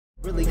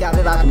Really got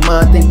it out the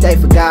mud, think they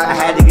forgot. I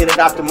had to get it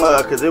out the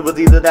mud, cause it was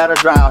either that or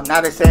drown. Now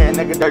they say a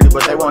nigga dirty,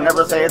 but they won't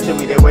never say it to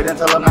me. They wait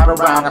until I'm not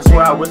around. I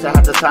swear I wish I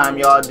had the time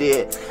y'all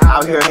did.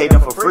 Out here hating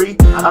for free,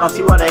 I don't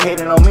see why they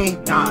hating on me.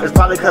 It's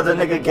probably cause a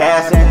nigga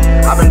gassing.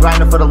 I've been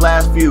grinding for the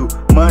last few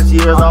months,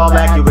 years, all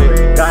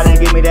accurate. God ain't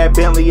give me that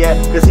Bentley yet,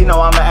 cause he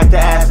know I'ma act the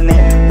ass in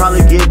it.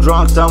 Probably get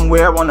drunk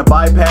somewhere, wanna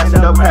bypass,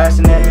 end up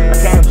crashing it.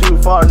 I came too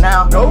far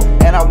now,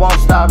 and I won't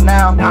stop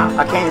now.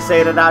 I can't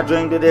say that I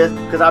dreamed of this,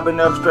 cause I've been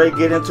up straight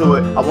getting to it.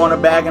 I want a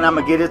bag and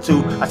I'ma get it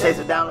too. I chase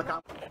it down like I'm...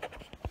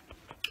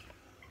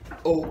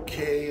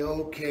 Okay.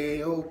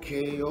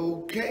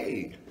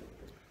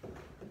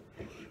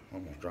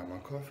 I'm gonna drop my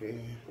coffee.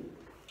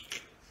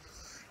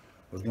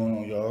 What's going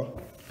on,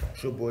 y'all?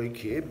 It's your boy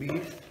Kid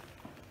Beast.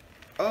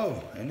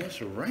 Oh, and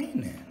it's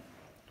raining.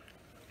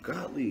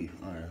 Golly.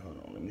 Alright, hold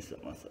on. Let me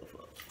set myself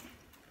up.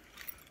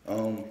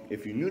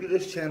 If you're new to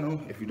this channel,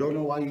 if you don't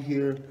know why you're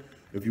here,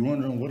 if you're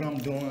wondering what I'm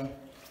doing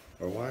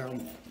or why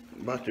I'm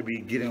about to be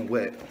getting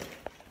wet,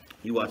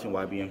 you watching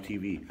YBM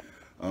TV.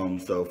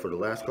 So for the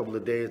last couple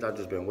of days, I've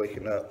just been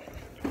waking up,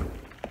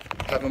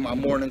 having my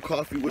morning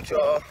coffee with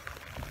y'all,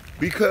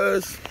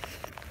 because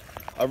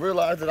I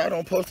realized that I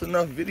don't post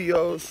enough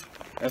videos,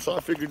 and so I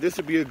figured this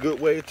would be a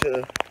good way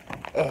to,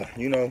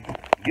 you know,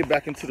 get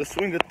back into the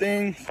swing of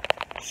things.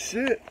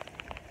 Shit.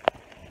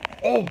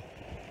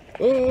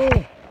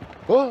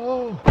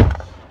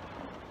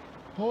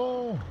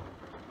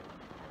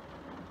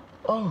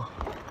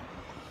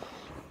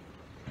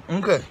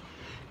 Okay.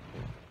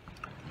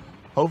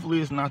 Hopefully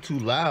it's not too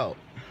loud.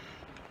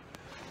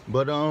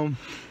 But I'm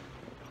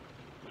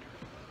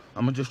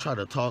gonna just try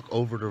to talk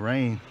over the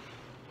rain.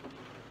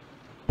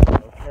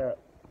 Okay.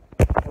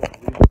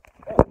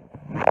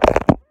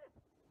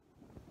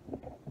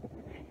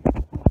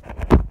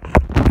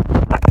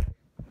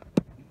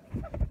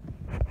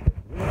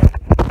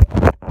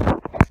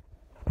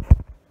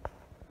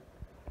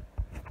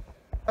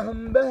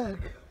 I'm back,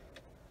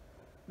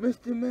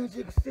 Mr.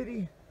 Magic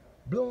City,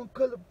 blowing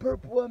color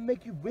purple. I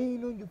make you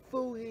rain on your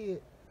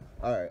forehead.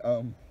 All right,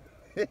 all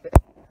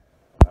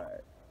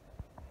right.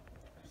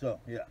 So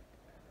yeah,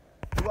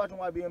 you're watching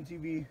YBM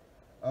TV.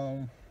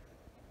 I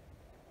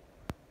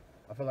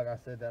feel like I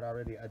said that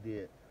already. I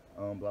did.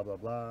 Blah blah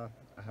blah.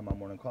 I had my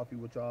morning coffee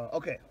with y'all.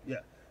 Okay,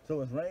 yeah. So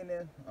it's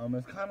raining.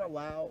 It's kind of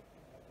loud.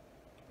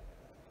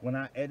 When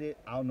I edit,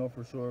 I'll know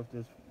for sure if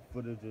this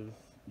footage is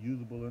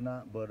usable or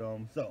not. But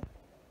so.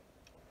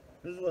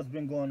 This is what's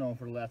been going on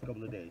for the last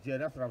couple of days. Yeah,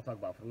 that's what I was talking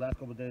about. For the last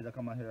couple of days, I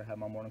come out here, have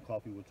my morning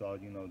coffee with y'all,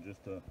 you know,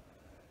 just to,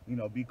 you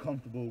know, be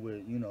comfortable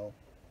with, you know,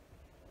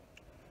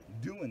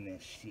 doing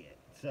this shit.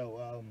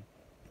 So,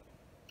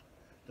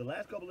 the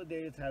last couple of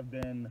days have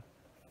been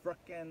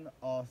freaking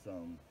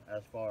awesome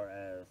as far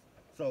as,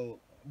 so,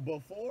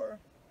 before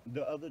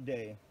the other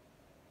day,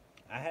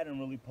 I hadn't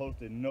really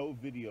posted no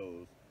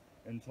videos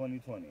in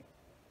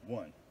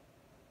 2021.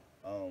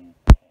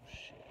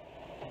 Shit.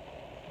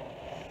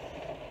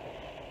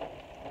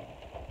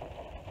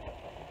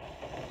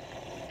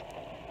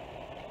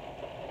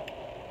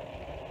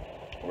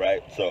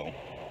 Right, so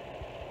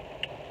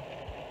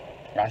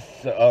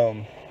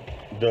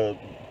the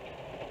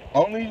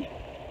only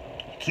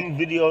two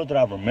videos that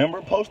I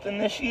remember posting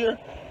this year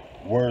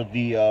were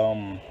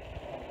the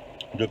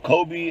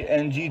Kobe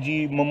and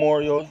Gigi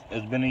memorials.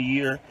 It's been a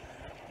year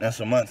and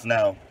some months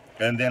now,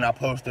 and then I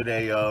posted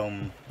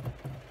a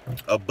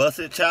Bust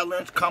It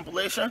challenge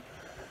compilation.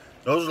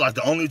 Those are like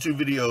the only two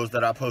videos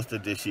that I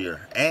posted this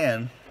year,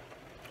 and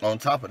on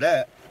top of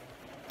that,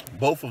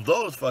 both of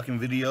those fucking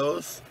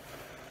videos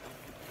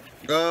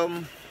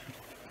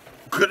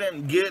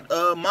couldn't get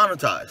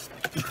monetized.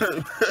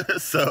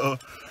 So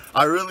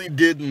I really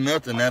did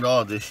nothing at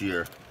all this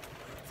year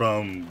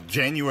from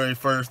January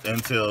 1st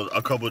until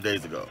a couple of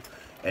days ago.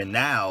 And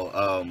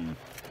now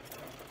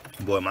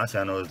boy, my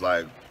channel is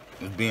like,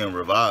 it's being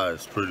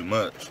revised pretty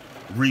much.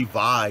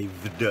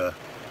 Revived,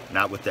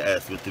 not with the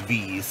S, with the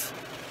V's.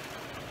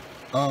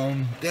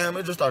 Damn,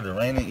 it just started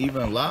raining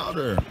even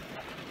louder.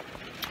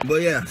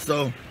 But yeah,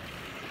 so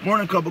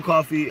morning cup of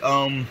coffee.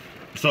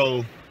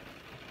 So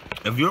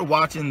if you're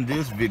watching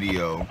this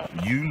video,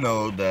 you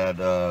know that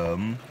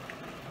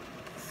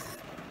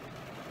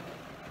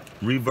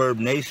Reverb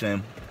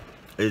Nation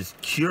is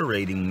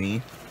curating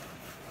me,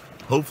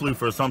 hopefully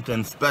for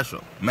something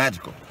special,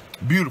 magical,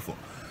 beautiful,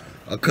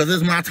 cause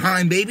it's my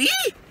time, baby.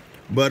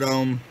 But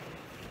on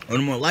a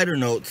more lighter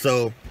note,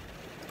 so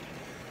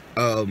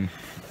I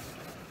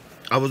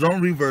was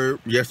on Reverb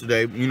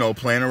yesterday, you know,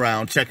 playing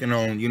around, checking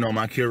on, you know,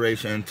 my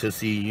curation to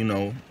see, you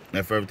know,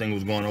 if everything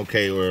was going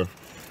okay or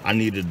I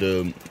needed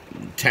to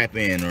tap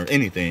in or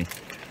anything.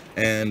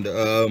 And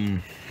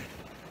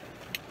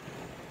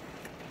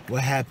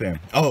what happened?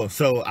 Oh,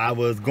 so I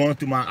was going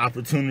through my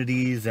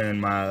opportunities and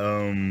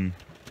my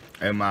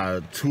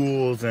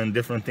tools and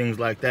different things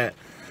like that,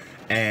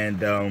 and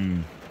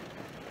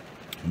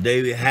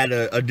they had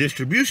a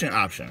distribution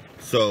option.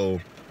 So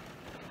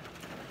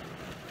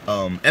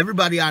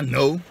everybody I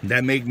know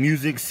that make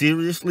music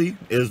seriously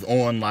is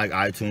on like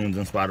iTunes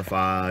and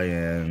Spotify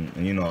and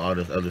you know, all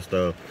this other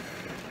stuff.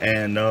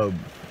 And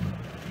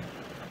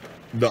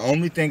the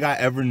only thing I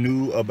ever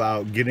knew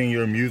about getting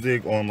your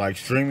music on like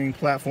streaming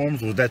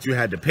platforms was that you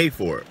had to pay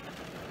for it.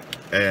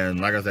 And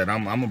like I said,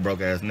 I'm a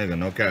broke ass nigga,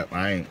 no cap.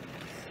 I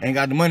ain't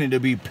got the money to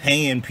be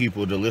paying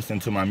people to listen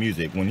to my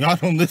music when y'all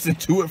don't listen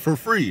to it for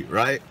free,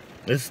 right?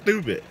 It's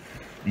stupid.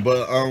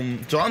 But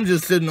so I'm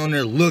just sitting on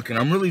there looking.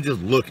 I'm really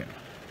just looking.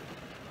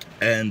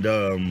 And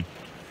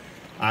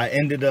I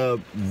ended up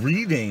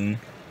reading,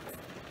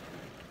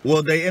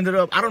 well, they ended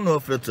up, I don't know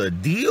if it's a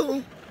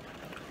deal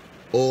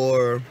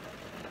or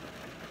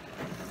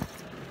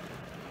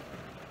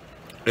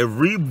if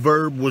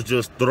Reverb was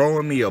just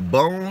throwing me a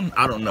bone,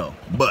 I don't know.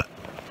 But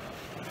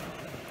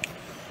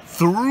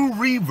through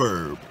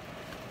Reverb,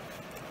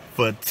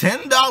 for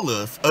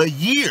 $10 a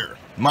year,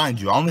 mind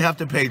you, I only have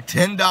to pay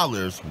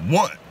 $10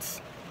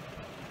 once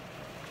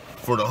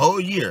for the whole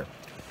year,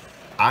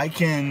 I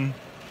can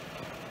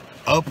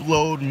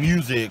upload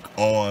music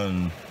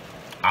on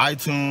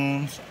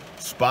iTunes,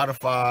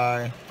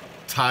 Spotify,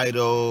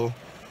 Tidal.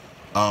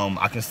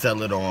 I can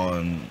sell it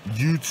on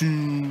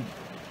YouTube,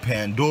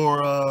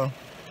 Pandora.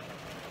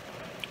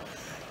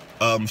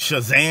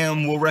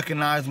 Shazam will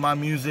recognize my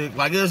music.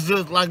 Like, it's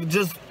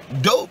just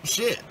dope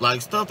shit,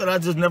 like stuff that I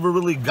just never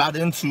really got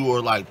into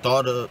or like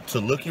thought to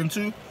look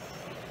into.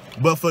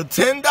 But for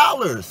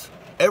 $10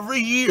 every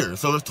year,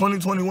 so it's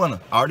 2021,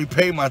 I already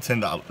paid my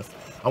 $10.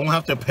 I won't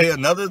have to pay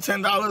another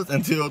 $10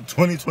 until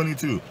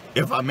 2022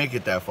 if I make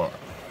it that far.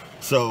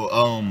 So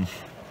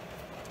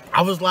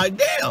I was like,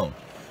 damn,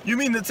 you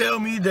mean to tell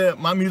me that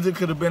my music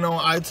could have been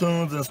on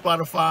iTunes and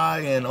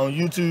Spotify and on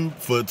YouTube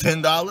for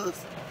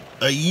 $10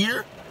 a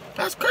year?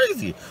 That's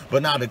crazy.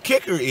 But now the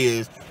kicker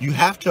is you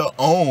have to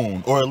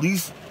own or at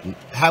least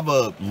have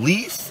a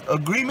lease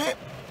agreement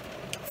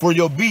for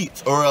your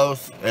beats, or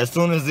else as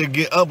soon as it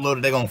get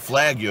uploaded, they're gonna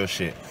flag your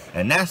shit.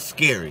 And that's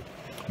scary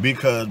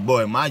because,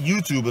 boy, my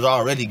YouTube is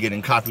already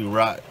getting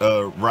copyright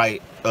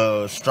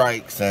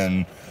strikes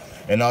and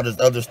all this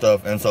other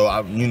stuff. And so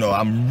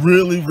I'm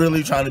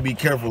really trying to be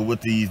careful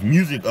with these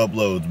music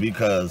uploads,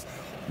 because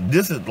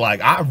this is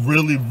like, I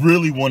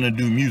really want to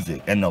do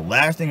music, and the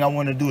last thing I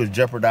want to do is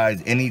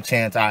jeopardize any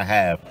chance I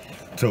have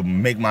to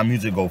make my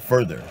music go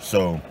further.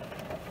 So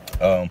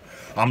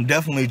I'm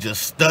definitely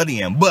just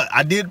studying, but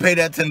I did pay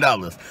that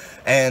 $10.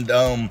 And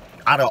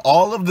out of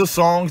all of the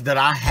songs that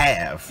I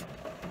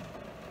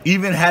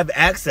even have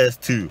access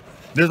to,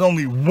 there's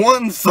only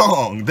one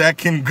song that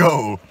can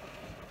go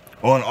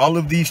on all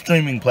of these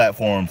streaming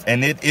platforms,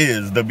 and it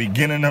is the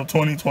Beginning of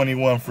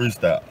 2021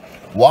 freestyle.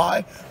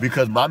 Why?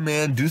 Because my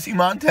man Deucey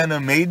Montana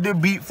made the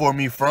beat for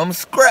me from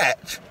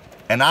scratch,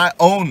 and I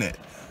own it.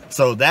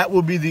 So that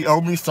will be the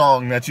only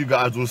song that you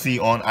guys will see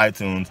on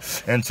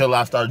iTunes until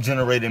I start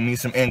generating me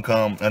some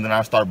income, and then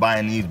I start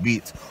buying these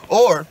beats.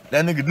 Or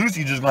that nigga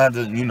Deucey just gonna have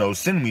to,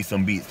 send me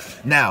some beats.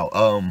 Now,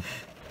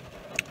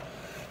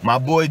 my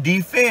boy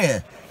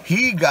D-Fan,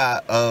 he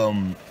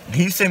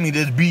sent me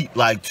this beat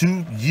like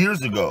 2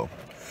 years ago.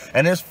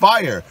 And it's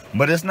fire,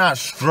 but it's not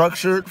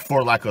structured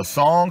for like a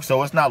song.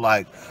 So it's not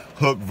like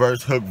hook,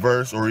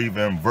 verse, or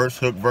even verse,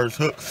 hook.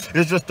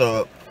 It's just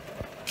a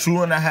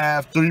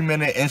 2.5, 3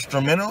 minute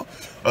instrumental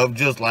of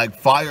just like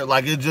fire.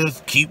 Like, it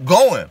just keep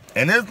going.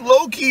 And it's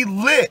low-key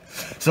lit.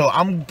 So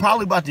I'm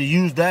probably about to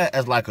use that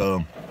as like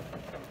a,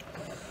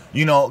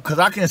 because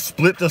I can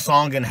split the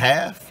song in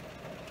half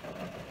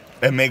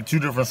and make 2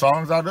 different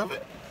songs out of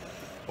it.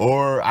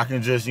 Or I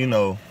can just,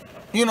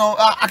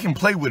 I can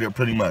play with it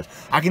pretty much.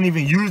 I can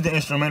even use the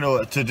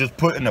instrumental to just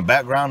put in the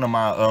background of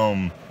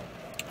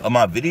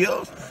my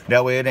videos.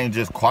 That way it ain't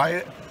just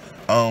quiet.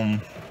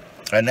 And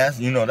that's,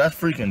 that's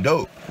freaking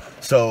dope.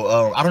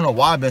 So I don't know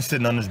why I've been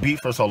sitting on this beat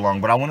for so long,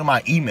 but I went to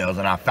my emails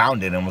and I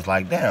found it and was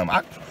like, damn,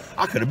 I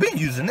could have been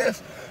using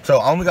this. So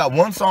I only got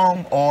one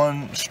song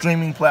on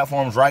streaming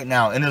platforms right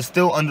now, and it's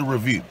still under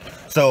review.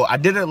 So I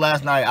did it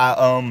last night.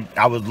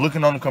 I was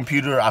looking on the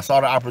computer. I saw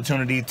the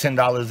opportunity,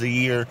 $10 a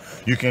year.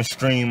 You can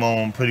stream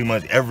on pretty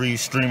much every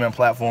streaming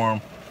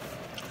platform.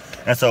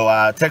 And so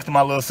I texted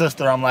my little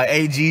sister. I'm like,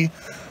 hey, G,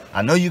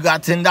 I know you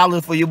got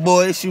 $10 for your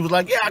boy. She was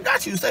like, yeah, I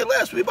got you. Say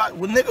less. Well,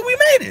 nigga, we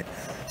made it.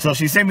 So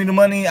she sent me the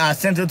money. I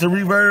sent it to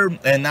Reverb,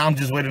 and now I'm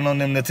just waiting on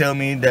them to tell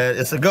me that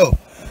it's a go.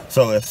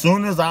 So as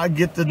soon as I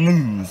get the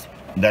news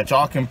that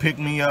y'all can pick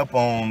me up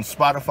on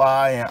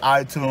Spotify and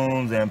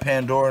iTunes and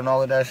Pandora and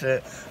all of that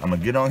shit, I'm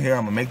gonna get on here,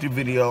 I'm gonna make the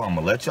video, I'm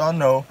gonna let y'all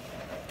know,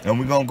 and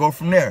we're gonna go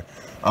from there.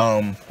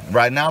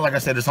 Right now, like I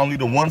said, it's only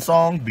the one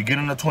song,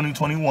 Beginning of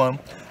 2021.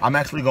 I'm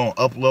actually gonna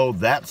upload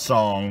that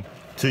song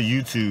to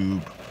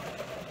YouTube.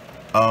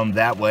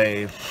 That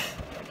way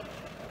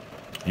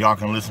y'all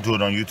can listen to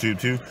it on YouTube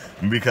too,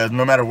 because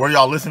no matter where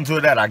y'all listen to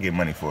it at, I get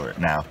money for it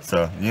now.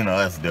 So,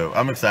 that's dope.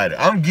 I'm excited.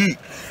 I'm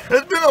geeked.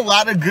 There's been a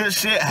lot of good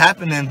shit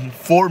happening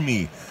for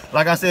me.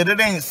 Like I said, it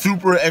ain't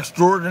super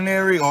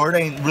extraordinary, or it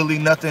ain't really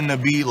nothing to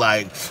be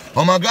like,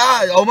 oh my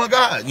God,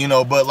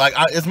 but like,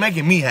 it's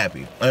making me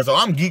happy. And so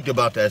I'm geeked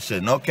about that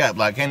shit, no cap.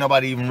 Like, ain't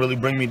nobody even really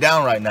bring me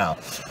down right now.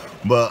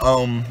 But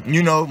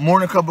you know,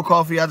 morning cup of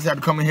coffee. I just had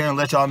to come in here and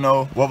let y'all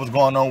know what was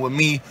going on with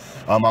me.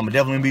 I'm gonna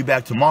definitely be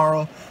back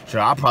tomorrow. Sure,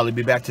 I'll probably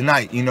be back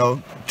tonight. You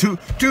know, two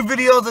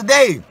videos a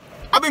day.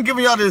 I've been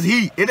giving y'all this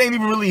heat. It ain't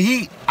even really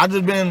heat. I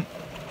just been,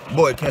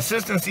 boy,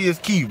 consistency is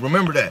key.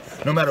 Remember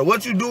that. No matter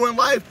what you do in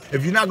life,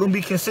 if you're not gonna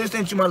be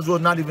consistent, you might as well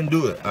not even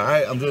do it. All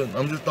right, I'm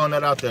just throwing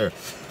that out there.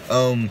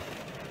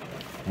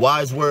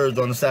 Wise words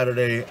on a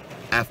Saturday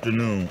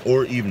afternoon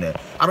or evening.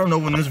 I don't know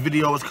when this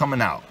video is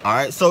coming out. All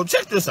right, so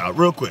check this out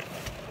real quick.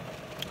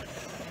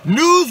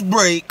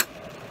 Newsbreak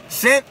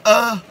sent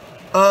a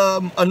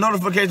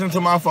notification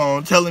to my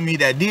phone telling me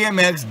that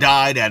DMX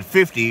died at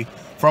 50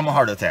 from a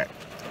heart attack.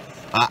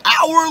 An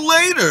hour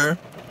later,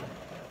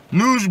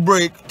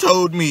 Newsbreak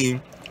told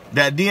me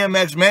that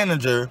DMX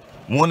manager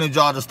wanted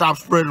y'all to stop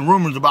spreading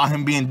rumors about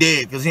him being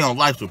dead because he on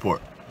life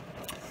support.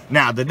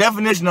 Now, the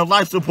definition of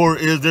life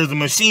support is there's a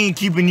machine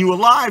keeping you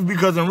alive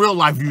because in real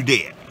life you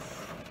dead.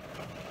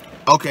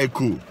 Okay,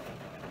 cool.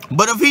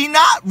 But if he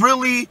not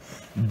really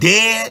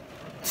dead,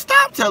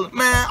 stop telling,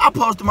 man. I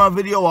posted my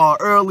video all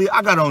early.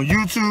 I got on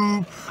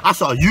YouTube. I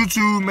saw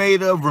YouTube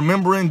made a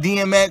remembering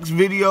DMX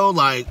video.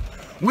 Like,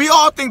 we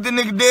all think the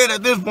nigga dead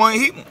at this point.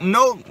 He,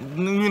 no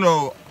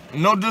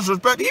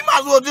disrespect. He might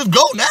as well just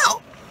go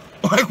now.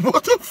 Like,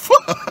 what the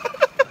fuck?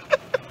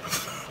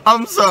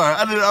 I'm sorry.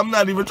 I'm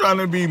not even trying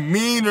to be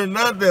mean or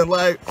nothing.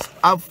 Like,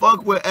 I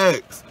fuck with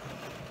X.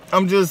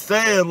 I'm just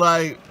saying,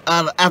 like,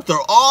 after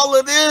all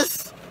of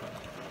this,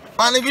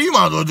 my nigga, you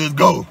might as well just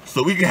go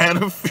so we can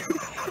have a few.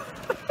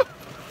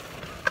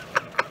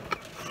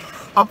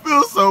 I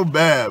feel so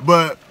bad,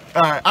 but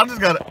all right,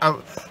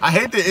 I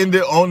hate to end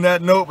it on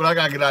that note, but I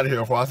gotta get out of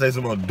here before I say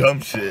some more dumb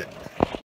shit.